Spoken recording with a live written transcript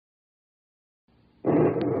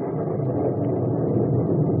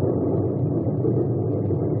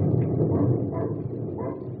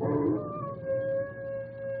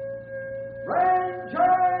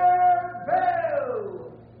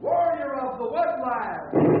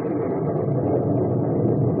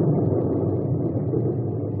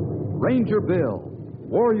Ranger Bill,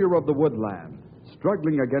 warrior of the woodland,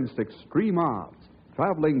 struggling against extreme odds,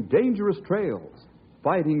 traveling dangerous trails,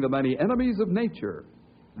 fighting the many enemies of nature.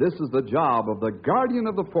 This is the job of the guardian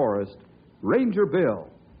of the forest, Ranger Bill.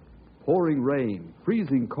 Pouring rain,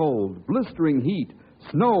 freezing cold, blistering heat,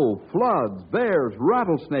 snow, floods, bears,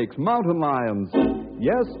 rattlesnakes, mountain lions.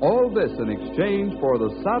 Yes, all this in exchange for the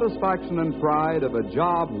satisfaction and pride of a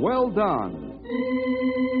job well done.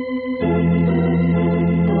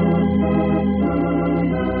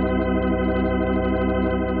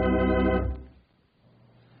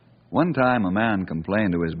 One time, a man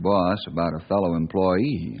complained to his boss about a fellow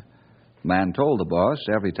employee. The man told the boss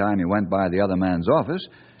every time he went by the other man's office,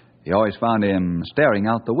 he always found him staring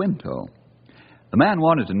out the window. The man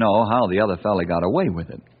wanted to know how the other fellow got away with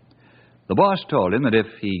it. The boss told him that if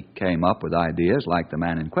he came up with ideas like the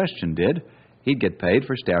man in question did, he'd get paid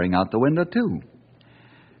for staring out the window, too.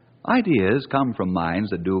 Ideas come from minds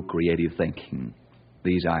that do creative thinking.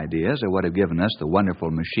 These ideas are what have given us the wonderful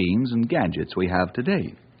machines and gadgets we have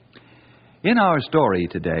today. In our story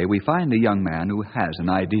today, we find a young man who has an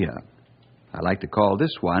idea. I like to call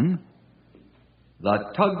this one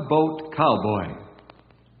The Tugboat Cowboy.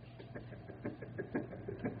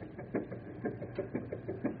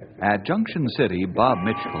 At Junction City, Bob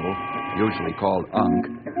Mitchell, usually called Unc,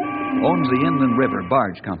 owns the Inland River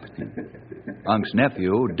Barge Company. Unc's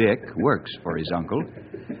nephew, Dick, works for his uncle,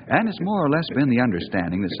 and it's more or less been the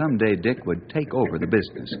understanding that someday Dick would take over the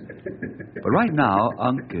business. But right now,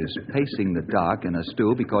 Unc is pacing the dock in a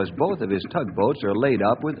stew because both of his tugboats are laid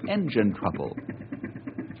up with engine trouble.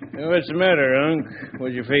 What's the matter, Unc?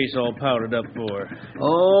 What's your face all powdered up for?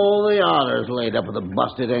 Oh, the otter's laid up with a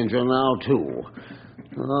busted engine now, too.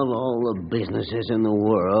 Of all the businesses in the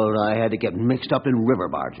world, I had to get mixed up in river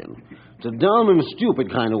barging. It's a dumb and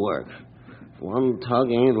stupid kind of work. If one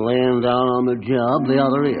tug ain't laying down on the job, the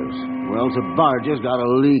other is. Or else a barge's got a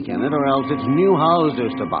leak in it, or else it's new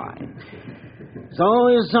houses to buy. It's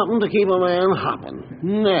always something to keep a man hopping.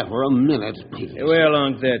 Never a minute's peace. Well,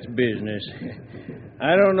 Unc, that's business.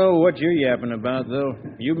 I don't know what you're yapping about, though.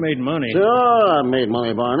 You made money. Sure, I made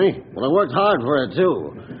money, Barney. But I worked hard for it,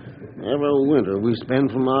 too. Every winter we spend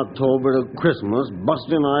from October to Christmas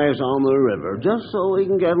busting ice on the river just so we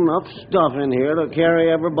can get enough stuff in here to carry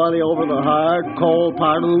everybody over the hard, cold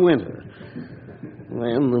part of the winter.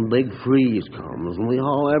 Then the big freeze comes and we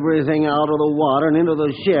haul everything out of the water and into the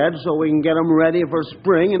shed so we can get them ready for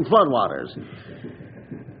spring and floodwaters.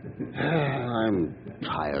 I'm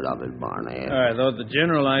tired of it, Barney. I thought the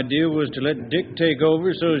general idea was to let Dick take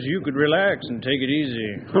over so as you could relax and take it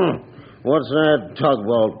easy. What's that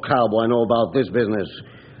tugboat cowboy know about this business?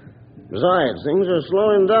 Besides, things are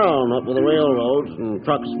slowing down up with the railroads and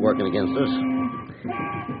trucks working against us.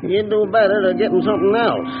 You'd do better to get him something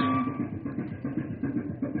else.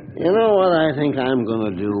 You know what I think I'm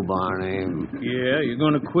going to do, Barney? Yeah, you're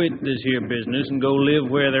going to quit this here business and go live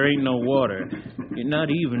where there ain't no water. You're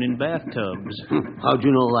not even in bathtubs. How'd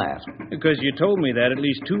you know that? Because you told me that at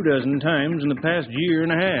least 24 times in the past year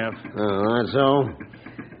and a half. Oh, that's so?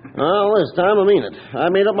 Well, this time I mean it. I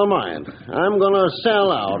made up my mind. I'm going to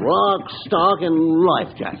sell out lock, stock, and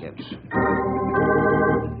life jackets.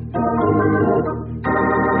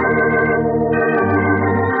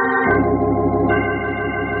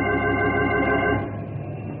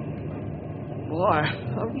 Boy,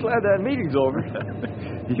 I'm glad that meeting's over.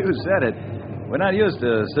 You said it. We're not used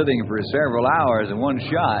to sitting for several hours in one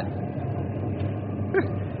shot.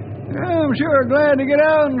 I'm sure glad to get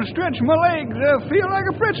out and stretch my legs. Feel like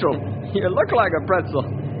a pretzel. You look like a pretzel.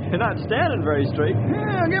 You're not standing very straight.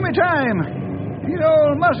 Yeah, give me time. These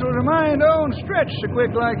old muscles of mine don't stretch so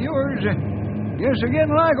quick like yours. Guess they're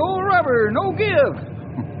getting like old rubber, no give.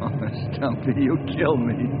 Stumpy, you kill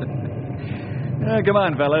me. Come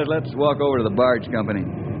on, fellas, let's walk over to the barge company.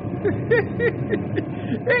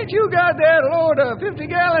 Ain't you got that load of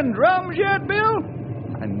 50-gallon drums yet, Bill?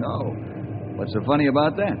 I know. What's so funny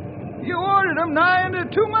about that? You ordered them nigh into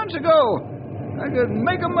 2 months ago. I could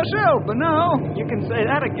make them myself, but now... You can say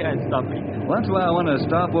that again, Stumpy. Once in a while, I want to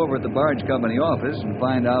stop over at the barge company office and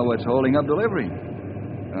find out what's holding up delivery.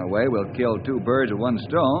 That way, we'll kill 2 birds with 1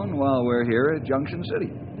 stone while we're here at Junction City.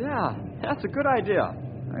 Yeah, that's a good idea.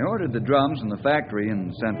 I ordered the drums from the factory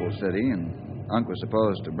in Central City, and Unc was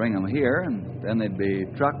supposed to bring them here, and then they'd be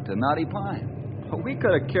trucked to Knotty Pine. Well, we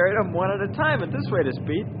could have carried them one at a time at this rate of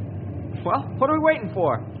speed. Well, what are we waiting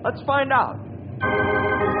for? Let's find out.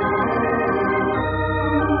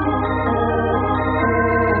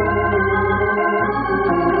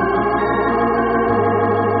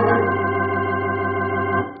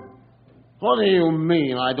 What do you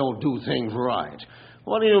mean I don't do things right?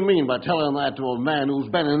 What do you mean by telling that to a man who's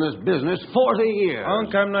been in this business 40 years?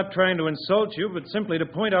 Unc, I'm not trying to insult you, but simply to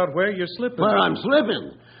point out where you're slipping. Where I'm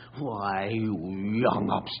slipping? Why, you young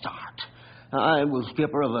upstart. I was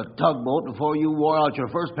skipper of a tugboat before you wore out your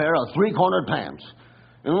first pair of three-cornered pants.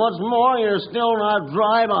 And what's more, you're still not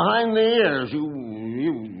dry behind the ears,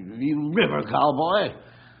 you river cowboy.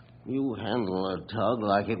 You handle a tug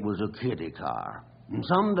like it was a kiddie car. And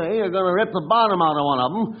someday you're going to rip the bottom out of one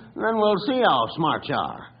of them, and then we'll see how smart you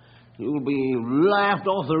are. You'll be laughed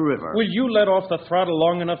off the river. Will you let off the throttle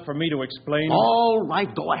long enough for me to explain? All right,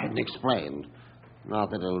 go ahead and explain. Not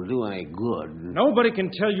that it'll do any good. Nobody can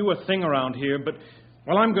tell you a thing around here, but,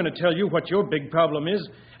 well, I'm going to tell you what your big problem is,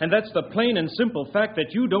 and that's the plain and simple fact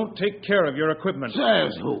that you don't take care of your equipment.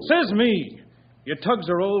 Says who? Says me. Your tugs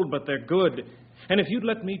are old, but they're good. And if you'd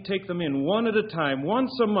let me take them in one at a time,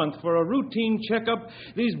 once a month, for a routine checkup,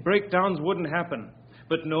 these breakdowns wouldn't happen.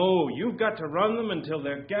 But no, you've got to run them until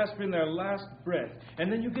they're gasping their last breath.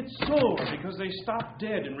 And then you get sore because they stop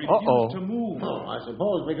dead and refuse to move. Oh, I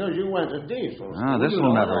suppose because you went to diesel.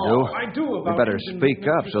 This'll never do. I do about We better engine speak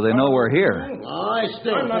up maintenance. so they know we're here. I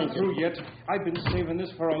still I'm not think through yet. I've been saving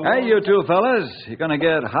this for a long Hey, you two fellas. You're going to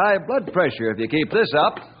get high blood pressure if you keep this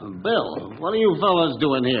up. Bill, what are you fellas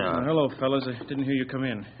doing here? Hello, fellas. I didn't hear you come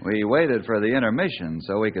in. We waited for the intermission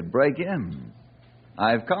so we could break in.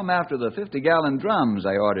 I've come after the 50-gallon drums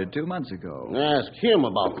I ordered 2 months ago. Ask him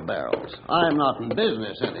about the barrels. I'm not in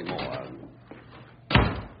business anymore.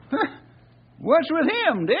 What's with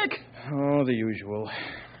him, Dick? Oh, the usual.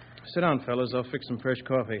 Sit down, fellas. I'll fix some fresh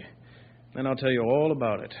coffee. Then I'll tell you all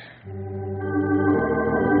about it.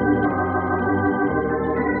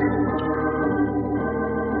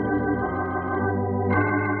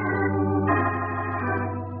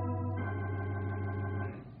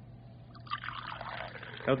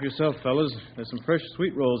 Help yourself, fellas. There's some fresh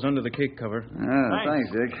sweet rolls under the cake cover.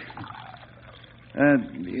 Thanks, Dick.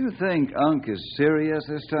 Do you think Unc is serious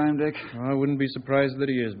this time, Dick? I wouldn't be surprised that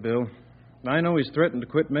he is, Bill. I know he's threatened to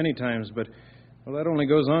quit many times, but, well, that only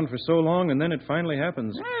goes on for so long, and then it finally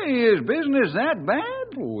happens. Hey, is business that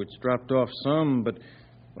bad? Oh, it's dropped off some, but,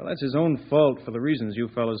 well, that's his own fault for the reasons you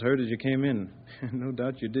fellas heard as you came in. No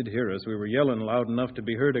doubt you did hear us. We were yelling loud enough to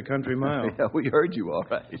be heard a country mile. Yeah, we heard you all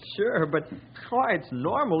right. Sure, but why, it's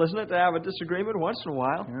normal, isn't it, to have a disagreement once in a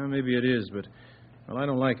while? Yeah, maybe it is, but, well, I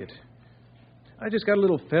don't like it. I just got a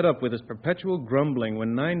little fed up with his perpetual grumbling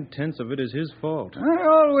when 9/10 of it is his fault. I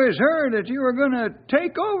always heard that you were going to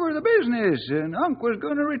take over the business and Unc was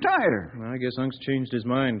going to retire. I guess Unc's changed his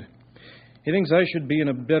mind. He thinks I should be in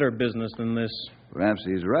a better business than this. Perhaps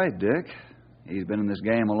he's right, Dick. He's been in this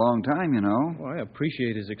game a long time, you know. Well, I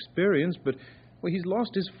appreciate his experience, but, well, he's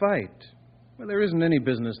lost his fight. Well, there isn't any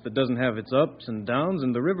business that doesn't have its ups and downs,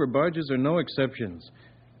 and the river barges are no exceptions.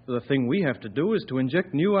 The thing we have to do is to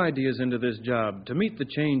inject new ideas into this job to meet the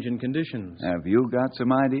change in conditions. Have you got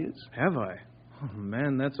some ideas? Have I? Oh,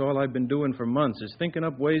 man, that's all I've been doing for months, is thinking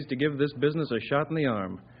up ways to give this business a shot in the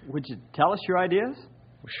arm. Would you tell us your ideas?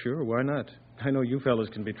 Well, sure, why not? I know you fellas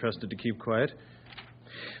can be trusted to keep quiet.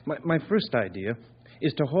 My first idea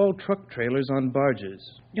is to haul truck trailers on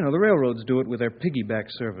barges. You know, the railroads do it with their piggyback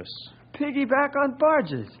service. Piggyback on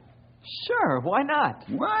barges? Sure, why not?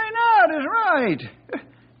 Why not is right.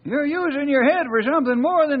 You're using your head for something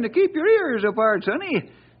more than to keep your ears apart, Sonny.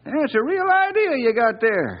 That's a real idea you got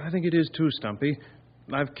there. I think it is too, Stumpy.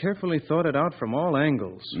 I've carefully thought it out from all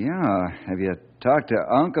angles. Yeah. Have you talked to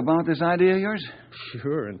Unc about this idea of yours?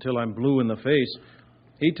 Sure, until I'm blue in the face.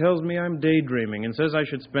 He tells me I'm daydreaming and says I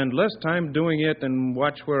should spend less time doing it and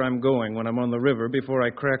watch where I'm going when I'm on the river before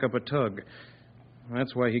I crack up a tug.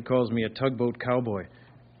 That's why he calls me a tugboat cowboy.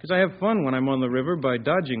 Because I have fun when I'm on the river by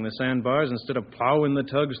dodging the sandbars instead of plowing the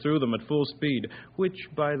tugs through them at full speed, which,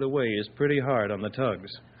 by the way, is pretty hard on the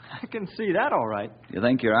tugs. I can see that all right. You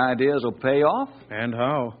think your ideas will pay off? And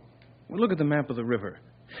how? Well, look at the map of the river.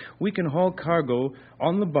 We can haul cargo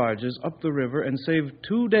on the barges up the river and save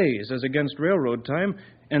 2 days as against railroad time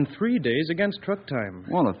and 3 days against truck time.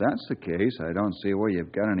 Well, if that's the case, I don't see where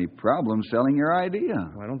you've got any problem selling your idea.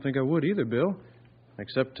 I don't think I would either, Bill.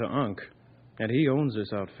 Except to Unc. And he owns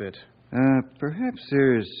this outfit. Perhaps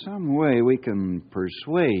there's some way we can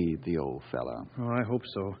persuade the old fella. Oh, I hope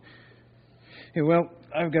so. Hey, well,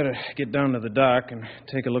 I've got to get down to the dock and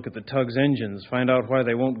take a look at the tug's engines, find out why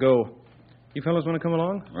they won't go. You fellas want to come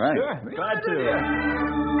along? Right. Sure, glad to.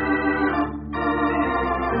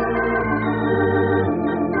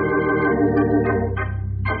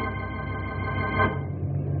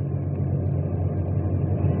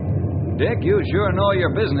 Dick, you sure know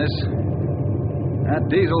your business. That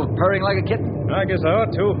diesel's purring like a kitten. I guess I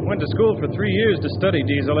ought to. Went to school for 3 years to study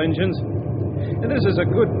diesel engines. And this is a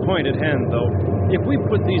good point at hand, though. If we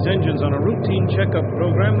put these engines on a routine checkup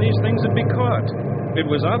program, these things would be caught. It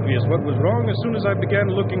was obvious what was wrong as soon as I began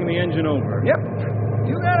looking the engine over. Yep.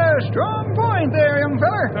 You got a strong point there, young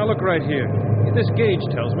feller. Now, look right here. This gauge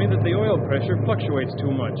tells me that the oil pressure fluctuates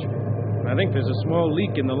too much. I think there's a small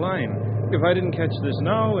leak in the line. If I didn't catch this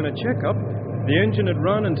now in a checkup, the engine would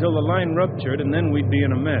run until the line ruptured, and then we'd be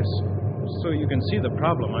in a mess. So you can see the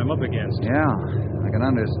problem I'm up against. Yeah, I can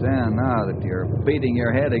understand now that you're beating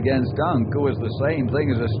your head against Unc, who is the same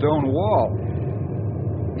thing as a stone wall.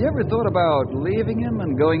 You ever thought about leaving him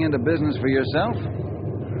and going into business for yourself?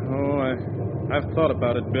 Oh, I've thought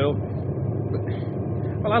about it, Bill. But,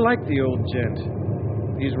 well, I like the old gent.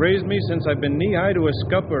 He's raised me since I've been knee-high to a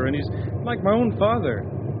scupper, and he's like my own father.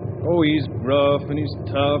 Oh, he's rough, and he's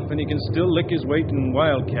tough, and he can still lick his weight in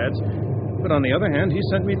wildcats. But on the other hand, he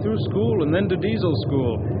sent me through school and then to diesel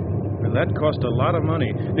school. And that cost a lot of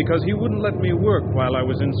money, because he wouldn't let me work while I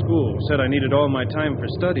was in school. Said I needed all my time for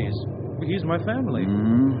studies. He's my family.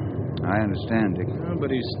 I understand, Dick. But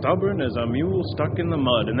he's stubborn as a mule stuck in the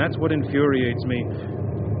mud, and that's what infuriates me.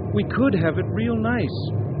 We could have it real nice,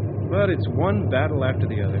 but it's one battle after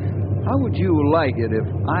the other. How would you like it if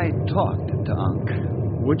I talked to Unc?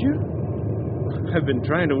 Would you? I've been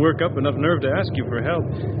trying to work up enough nerve to ask you for help.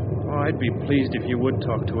 Oh, I'd be pleased if you would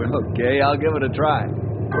talk to him. Okay, I'll give it a try.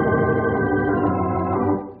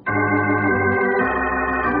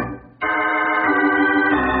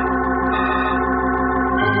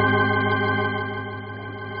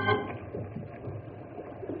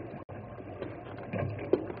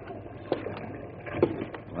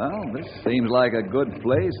 Well, this seems like a good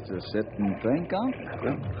place to sit and think, Unc.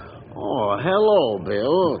 Oh, hello,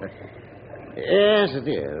 Bill. Yes, it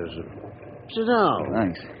is. Sit down.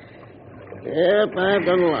 Thanks. Yep, I've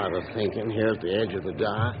done a lot of thinking here at the edge of the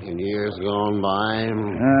dock in years gone by.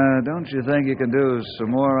 Don't you think you can do some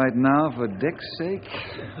more right now for Dick's sake?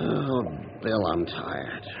 Oh, Bill, I'm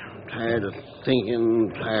tired. Tired of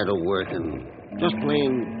thinking, tired of working. Just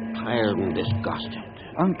plain tired and disgusted.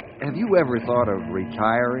 Unc, have you ever thought of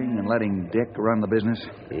retiring and letting Dick run the business?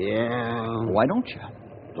 Yeah. Why don't you?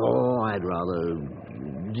 Oh, I'd rather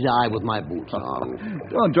die with my boots on.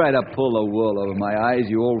 Don't try to pull the wool over my eyes,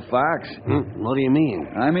 you old fox. What do you mean?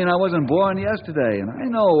 I mean, I wasn't born yesterday, and I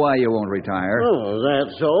know why you won't retire. Oh, is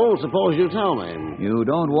that so? Suppose you tell me. You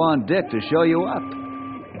don't want Dick to show you up.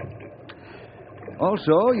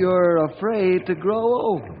 Also, you're afraid to grow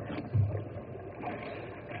old.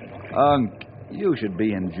 Unc, you should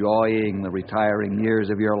be enjoying the retiring years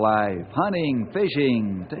of your life. Hunting,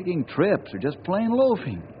 fishing, taking trips, or just plain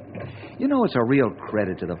loafing. You know, it's a real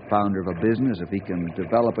credit to the founder of a business if he can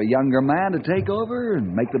develop a younger man to take over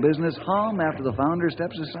and make the business hum after the founder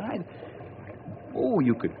steps aside. Oh,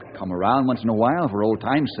 you could come around once in a while for old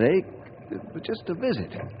time's sake, but just to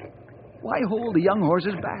visit. Why hold the young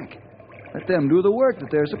horses back? Let them do the work that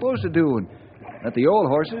they're supposed to do, and let the old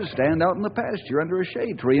horses stand out in the pasture under a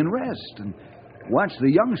shade tree and rest, and watch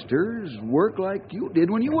the youngsters work like you did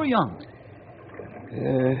when you were young.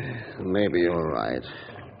 Maybe you're right.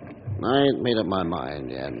 I ain't made up my mind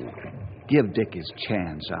yet. Give Dick his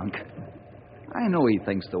chance, Unc. I know he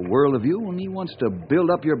thinks the world of you, and he wants to build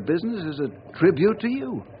up your business as a tribute to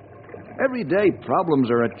you. Everyday problems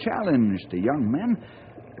are a challenge to young men,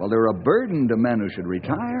 while they're a burden to men who should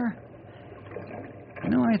retire. You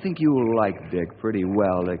know, I think you'll like Dick pretty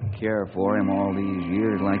well to care for him all these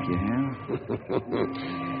years like you have.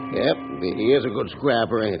 Yep, he is a good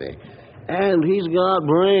scrapper, ain't he? And he's got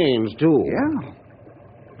brains, too. Yeah.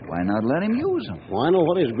 Why not let him use them? Well, I know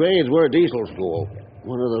what his grades were at diesel school.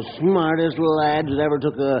 One of the smartest lads that ever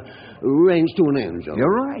took a wrench to an engine.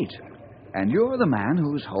 You're right. And you're the man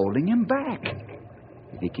who's holding him back.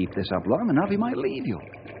 If you keep this up long enough, he might leave you.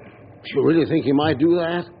 You really think he might do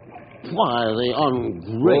that? Why, the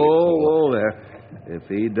ungrateful... Oh, there. If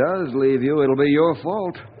he does leave you, it'll be your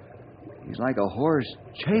fault. He's like a horse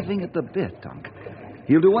chafing at the bit, Unc.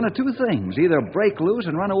 He'll do one of two things. Either break loose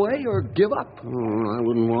and run away or give up. I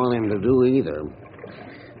wouldn't want him to do either.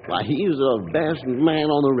 Why, he's the best man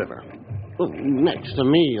on the river. Well, next to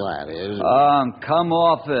me, that is. Come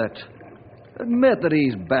off it. Admit that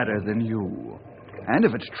he's better than you. And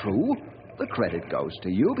if it's true, the credit goes to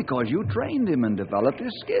you because you trained him and developed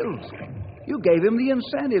his skills. You gave him the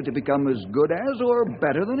incentive to become as good as or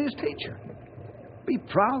better than his teacher. Be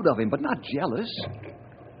proud of him, but not jealous.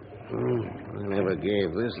 I never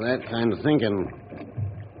gave this that kind of thinking.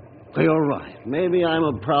 But you're right. Maybe I'm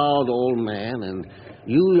a proud old man, and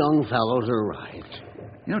you young fellows are right.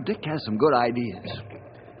 You know, Dick has some good ideas.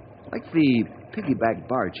 Like the piggyback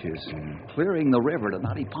barges and clearing the river to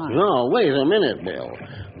Knotty Pine. No, wait a minute, Bill.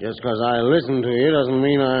 Just because I listen to you doesn't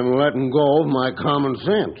mean I'm letting go of my common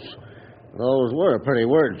sense. Those were pretty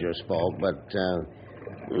words you spoke, but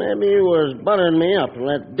maybe you was buttering me up to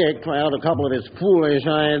let Dick try out a couple of his foolish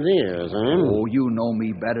ideas, huh? Oh, you know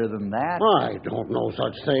me better than that. I don't know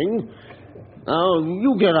such thing. Now,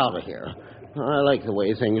 you get out of here. I like the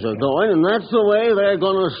way things are going, and that's the way they're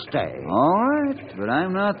going to stay. All right, but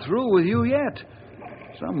I'm not through with you yet.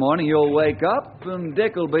 Some morning you'll wake up, and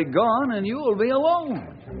Dick will be gone, and you'll be alone.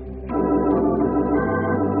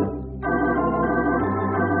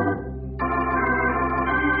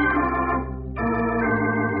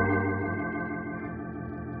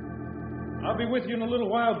 I'll be with you in a little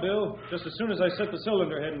while, Bill, just as soon as I set the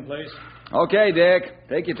cylinder head in place. Okay, Dick.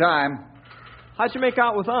 Take your time. How'd you make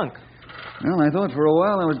out with Unc? Well, I thought for a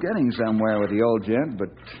while I was getting somewhere with the old gent, but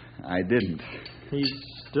I didn't. He's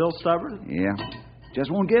still stubborn? Yeah. Just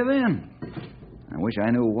won't give in. I wish I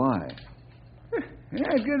knew why.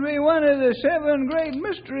 That could be one of the 7 great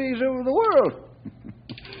mysteries of the world.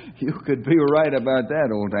 You could be right about that,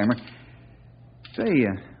 old-timer. Say,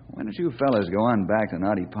 why don't you fellas go on back to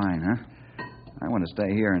Knotty Pine, huh? I want to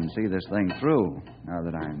stay here and see this thing through, now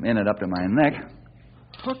that I'm in it up to my neck.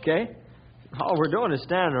 Okay. All we're doing is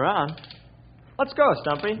standing around. Let's go,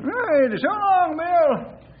 Stumpy. Right, so long,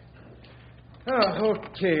 Bill. Oh,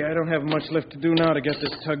 okay. I don't have much left to do now to get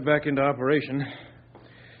this tug back into operation.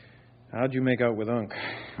 How'd you make out with Unc?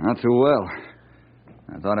 Not too well.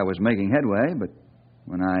 I thought I was making headway, but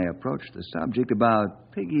when I approached the subject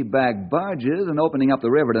about piggyback barges and opening up the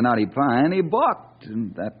river to Knotty Pine, he balked,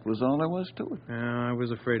 and that was all there was to it. Yeah, I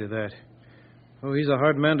was afraid of that. Oh, he's a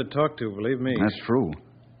hard man to talk to, believe me. That's true.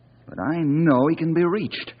 But I know he can be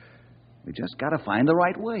reached. We just got to find the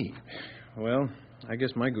right way. Well, I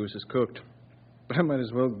guess my goose is cooked. But I might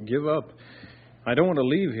as well give up. I don't want to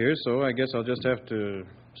leave here, so I guess I'll just have to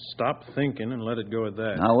stop thinking and let it go at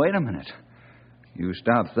that. Now, wait a minute. You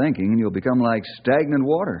stop thinking and you'll become like stagnant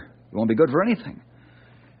water. It won't be good for anything.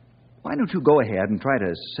 Why don't you go ahead and try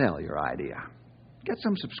to sell your idea? Get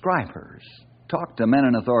some subscribers. Talk to men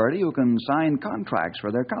in authority who can sign contracts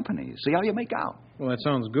for their companies. See how you make out. Well, that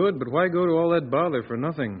sounds good, but why go to all that bother for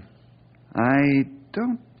nothing? I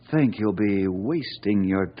don't think you'll be wasting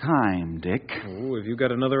your time, Dick. Oh, have you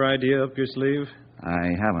got another idea up your sleeve? I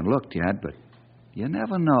haven't looked yet, but you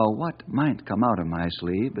never know what might come out of my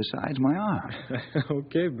sleeve besides my arm.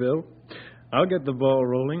 Okay, Bill. I'll get the ball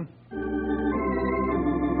rolling.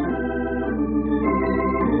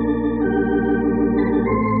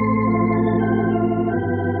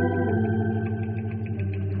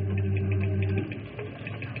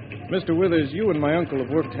 Mr. Withers, you and my uncle have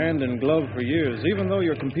worked hand in glove for years, even though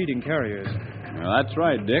you're competing carriers. Well, that's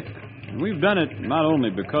right, Dick. We've done it not only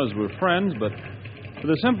because we're friends, but for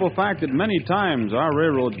the simple fact that many times our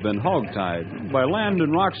railroad's been hog-tied by land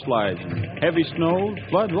and rock slides and heavy snows,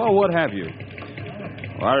 floods, well, what have you.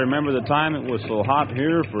 Well, I remember the time it was so hot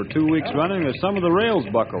here for 2 weeks running that some of the rails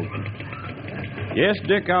buckled. Yes,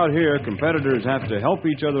 Dick, out here, competitors have to help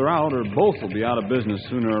each other out or both will be out of business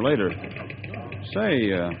sooner or later.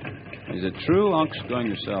 Say, is it true Unc's going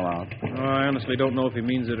to sell out? Oh, I honestly don't know if he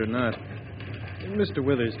means it or not. Mr.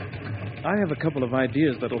 Withers, I have a couple of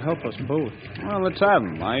ideas that'll help us both. Well, let's have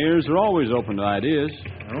them. My ears are always open to ideas.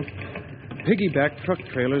 Well, piggyback truck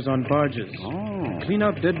trailers on barges. Oh. Clean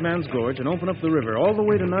out Dead Man's Gorge and open up the river all the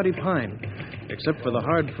way to Knotty Pine. Except for the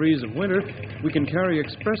hard freeze of winter, we can carry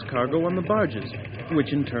express cargo on the barges,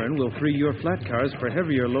 which in turn will free your flat cars for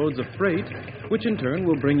heavier loads of freight, which in turn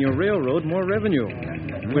will bring your railroad more revenue.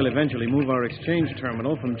 We'll eventually move our exchange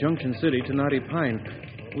terminal from Junction City to Knotty Pine.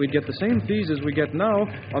 We'd get the same fees as we get now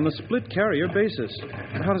on the split carrier basis.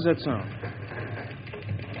 How does that sound?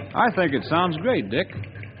 I think it sounds great, Dick.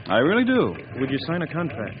 I really do. Would you sign a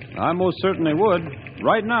contract? I most certainly would.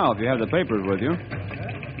 Right now, if you have the papers with you.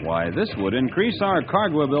 Why, this would increase our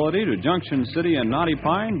cargo ability to Junction City and Knotty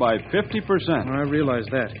Pine by 50%. I realize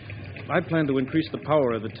that. I plan to increase the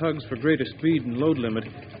power of the tugs for greater speed and load limit.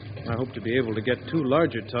 I hope to be able to get 2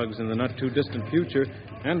 larger tugs in the not-too-distant future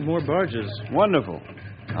and more barges. Wonderful.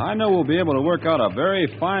 I know we'll be able to work out a very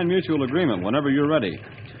fine mutual agreement whenever you're ready.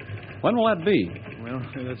 When will that be? Well,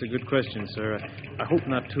 that's a good question, sir. I hope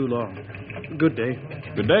not too long. Good day.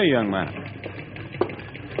 Good day, young man.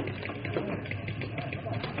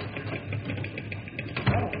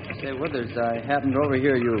 Say, Withers, I happened to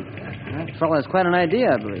overhear you. That fellow has quite an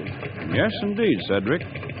idea, I believe. Yes, indeed, Cedric.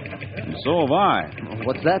 And so have I. Well,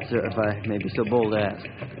 what's that, sir, if I may be so bold to ask?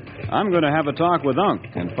 I'm going to have a talk with Unc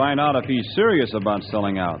and find out if he's serious about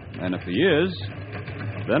selling out. And if he is,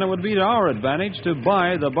 then it would be to our advantage to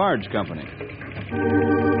buy the barge company. Well,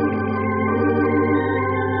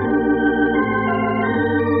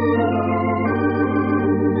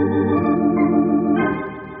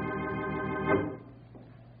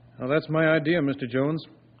 that's my idea, Mr. Jones.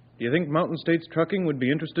 Do you think Mountain States Trucking would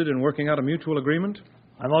be interested in working out a mutual agreement?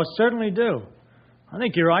 I most certainly do. I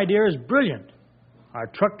think your idea is brilliant. Our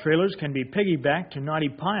truck trailers can be piggybacked to Knotty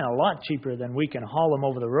Pine a lot cheaper than we can haul them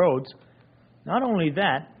over the roads. Not only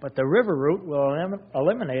that, but the river route will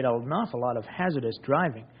eliminate an awful lot of hazardous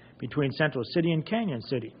driving between Central City and Canyon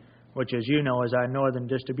City, which, as you know, is our northern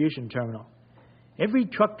distribution terminal. Every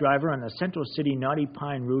truck driver on the Central City Knotty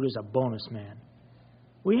Pine route is a bonus man.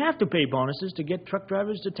 We have to pay bonuses to get truck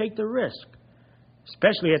drivers to take the risk,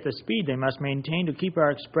 especially at the speed they must maintain to keep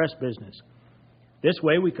our express business. This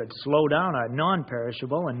way we could slow down our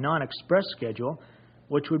non-perishable and non-express schedule,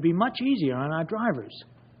 which would be much easier on our drivers.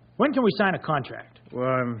 When can we sign a contract? Well,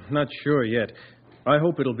 I'm not sure yet. I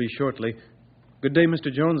hope it'll be shortly. Good day,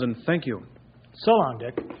 Mr. Jones, and thank you. So long,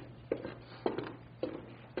 Dick.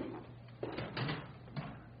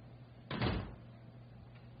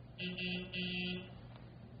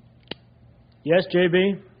 Yes,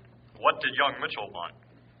 J.B.? What did young Mitchell want?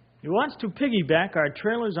 He wants to piggyback our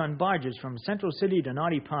trailers on barges from Central City to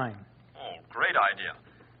Knotty Pine. Oh, great idea.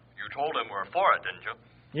 You told him we're for it, didn't you?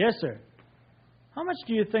 Yes, sir. How much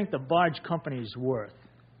do you think the barge company's worth?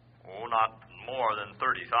 Oh, not more than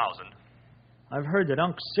 30,000. I've heard that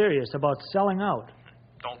Unc's serious about selling out.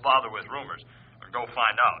 Don't bother with rumors. Go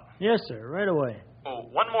find out. Yes, sir, right away. Oh,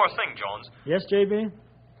 one more thing, Jones. Yes, J.B.?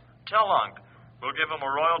 Tell Unc we'll give him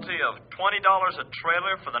a royalty of $20 a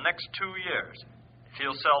trailer for the next 2 years if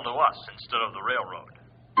he'll sell to us instead of the railroad.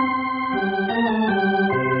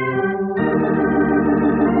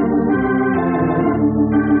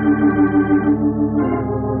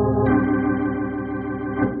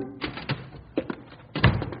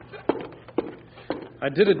 I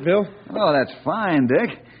did it, Bill. Oh, that's fine,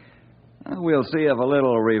 Dick. We'll see if a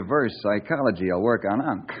little reverse psychology will work on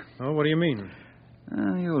Unc. Oh, what do you mean?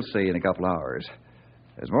 You'll see in a couple hours.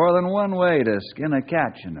 There's more than one way to skin a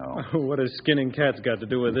cat, you know. What has skinning cats got to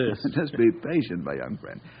do with this? Just be patient, my young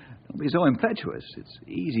friend. Don't be so impetuous. It's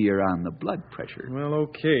easier on the blood pressure. Well,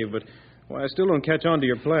 okay, but I still don't catch on to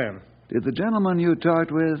your plan. Did the gentleman you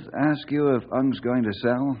talked with ask you if Unc's going to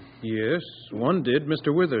sell? Yes, one did,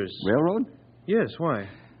 Mr. Withers. Railroad? Yes, why?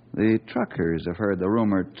 The truckers have heard the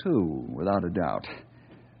rumor, too, without a doubt.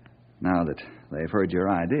 Now that they've heard your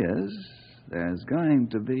ideas, there's going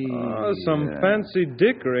to be... some fancy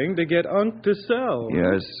dickering to get Unc to sell.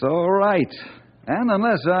 You're so right. And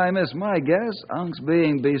unless I miss my guess, Unc's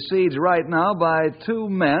being besieged right now by 2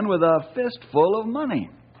 men with a fistful of money.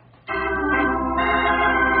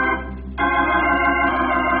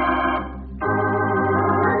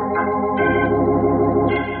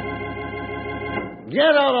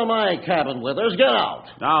 Get out of my cabin, Withers. Get out.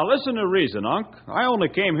 Now, listen to reason, Unc. I only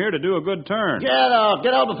came here to do a good turn. Get out.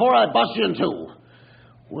 Get out before I bust you in two.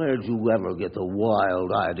 Where'd you ever get the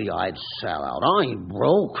wild idea I'd sell out? I ain't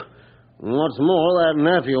broke. And what's more, that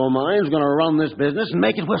nephew of mine's going to run this business and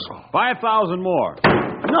make it whistle. 5,000 more.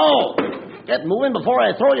 No! Get moving before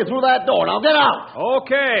I throw you through that door. Now get out!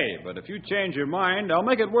 Okay, but if you change your mind, I'll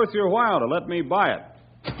make it worth your while to let me buy it.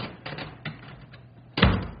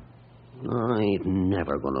 I ain't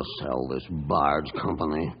never going to sell this barge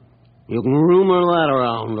company. You can rumor that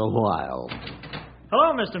around a while.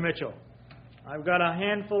 Hello, Mr. Mitchell. I've got a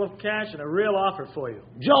handful of cash and a real offer for you.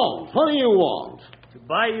 Jones, what do you want? To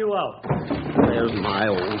buy you out. There's my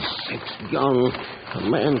old 6-gun. A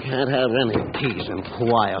man can't have any peace and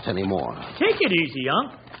quiet anymore. Take it easy,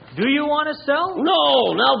 Unc. Do you want to sell?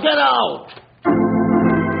 No, now get out!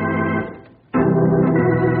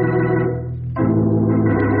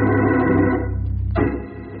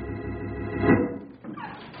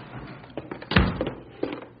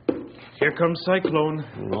 Here comes Cyclone.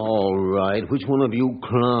 All right. Which one of you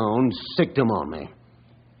clowns sicked him on me?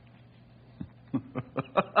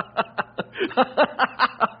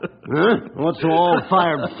 Huh? What's so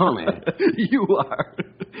all-fired funny? You are.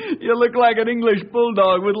 You look like an English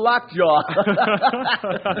bulldog with lockjaw.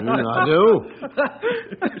 I do?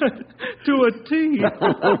 To a T.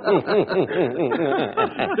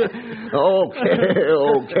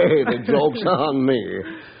 Okay, the joke's on me.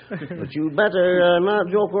 But you better not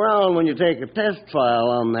joke around when you take a test trial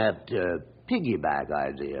on that piggyback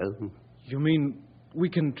idea. You mean we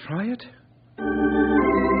can try it?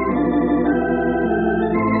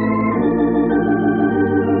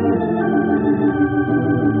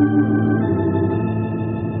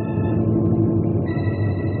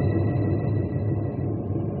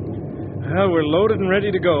 Well, we're loaded and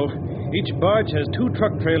ready to go. Each barge has 2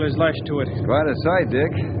 truck trailers lashed to it. Quite a sight,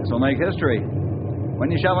 Dick. This will make history.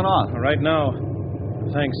 When you shoving off? Right now.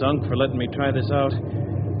 Thanks, Unc, for letting me try this out.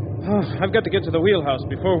 Oh, I've got to get to the wheelhouse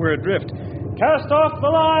before we're adrift. Cast off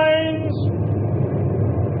the lines!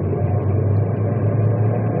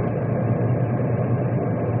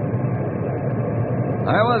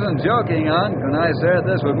 I wasn't joking, Unc, when I said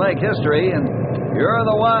this would make history, and you're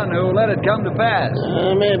the one who let it come to pass.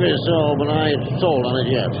 Maybe so, but I ain't sold on it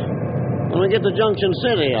yet. When we get to Junction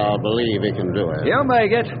City, I'll believe he can do it. He'll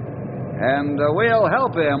make it. And we'll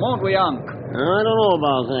help him, won't we, Unc? I don't know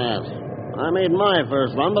about that. I made my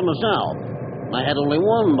first run by myself. I had only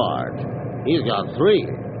 1 barge. He's got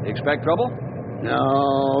 3. Expect trouble?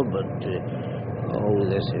 No, but...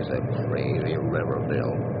 this is a crazy river,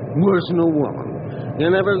 Bill. Worse than a woman. You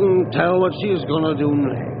never can tell what she's gonna do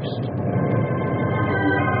next.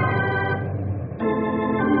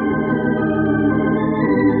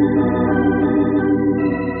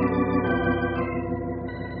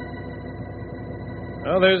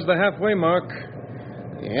 Well, there's the halfway mark.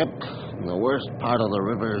 Yep. The worst part of the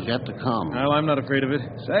river is yet to come. Well, I'm not afraid of it.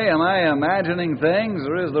 Say, am I imagining things,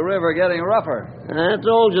 or is the river getting rougher? I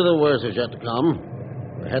told you the worst is yet to come.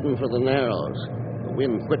 We're heading for the Narrows. The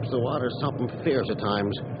wind whips the water something fierce at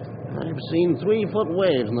times. I've seen 3-foot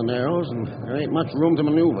waves in the Narrows, and there ain't much room to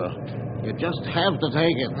maneuver. You just have to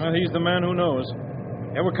take it. Well, he's the man who knows.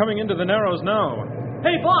 Yeah, we're coming into the Narrows now.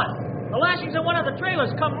 Hey, boss! The lashings of one of the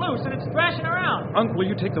trailers come loose, and it's thrashing around. Unc, will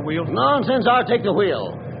you take the wheel? Nonsense, I'll take the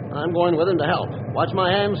wheel. I'm going with him to help. Watch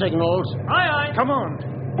my hand signals. Aye, aye. Come on.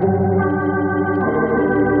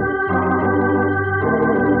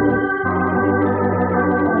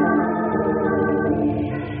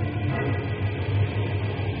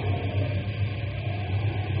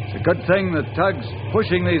 It's a good thing the tug's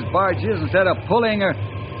pushing these barges instead of pulling her.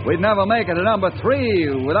 We'd never make it to number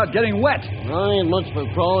 3 without getting wet. I ain't much for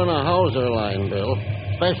crawling a hawser line, Bill,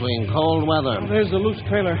 especially in cold weather. There's the loose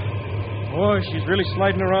trailer. Boy, she's really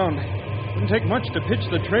sliding around. Wouldn't take much to pitch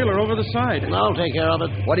the trailer over the side. I'll take care of it.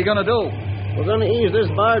 What are you going to do? We're going to ease this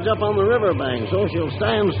barge up on the riverbank so she'll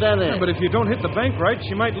stand steady. Yeah, but if you don't hit the bank right,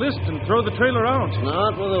 she might list and throw the trailer out.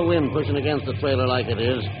 Not with the wind pushing against the trailer like it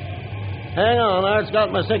is. Hang on, Art's got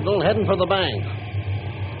my signal heading for the bank.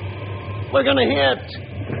 We're going to hit.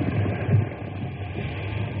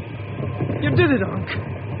 You did it, Unc.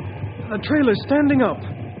 The trailer's standing up.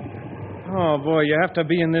 Oh, boy, you have to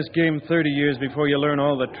be in this game 30 years before you learn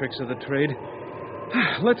all the tricks of the trade.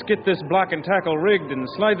 Let's get this block and tackle rigged and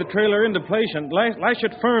slide the trailer into place and lash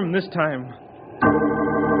it firm this time.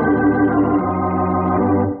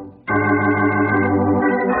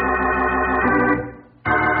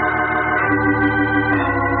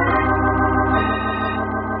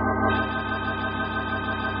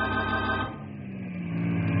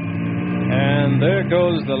 And there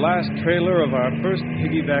goes the last trailer of our first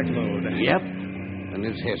piggyback load. Yep, and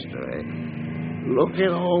it's history. Look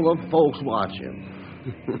at all the folks watching.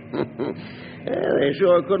 They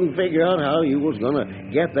sure couldn't figure out how you was going to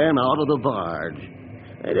get them out of the barge.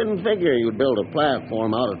 They didn't figure you'd build a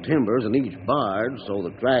platform out of timbers in each barge so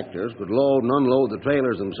the tractors could load and unload the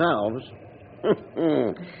trailers themselves.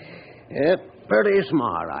 Yep, pretty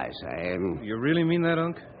smart, I say. You really mean that,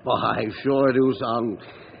 Unc? Well, I sure do, son.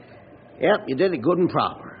 Yep, you did it good and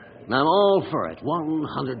proper. And I'm all for it,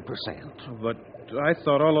 100%. But I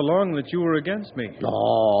thought all along that you were against me.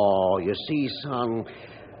 Oh, you see, son,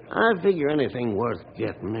 I figure anything worth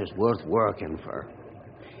getting is worth working for.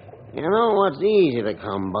 You know what's easy to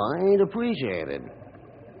come by ain't appreciated.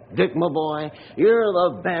 Dick, my boy, you're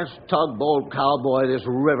the best tugboat cowboy this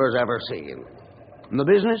river's ever seen. And the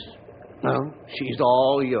business? Well, she's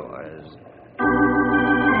all yours.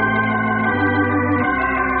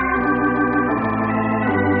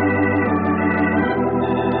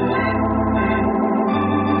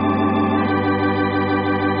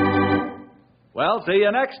 Well, see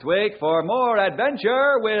you next week for more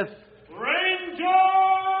adventure with Ranger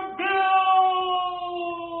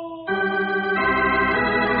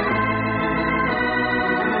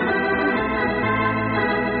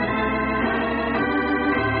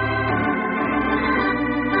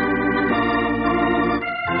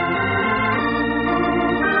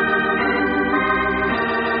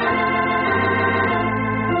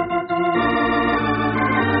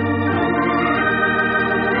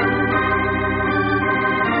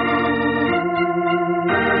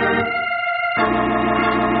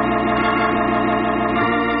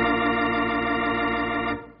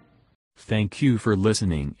Thank you for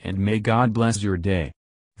listening and may God bless your day.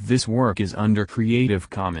 This work is under Creative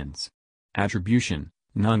Commons. Attribution,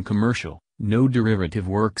 non-commercial, no derivative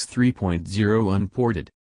works 3.0 unported.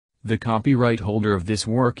 The copyright holder of this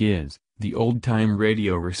work is the Old Time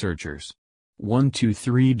Radio Researchers.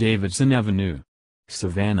 123 Davidson Avenue,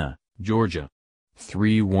 Savannah, Georgia.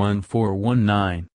 31419.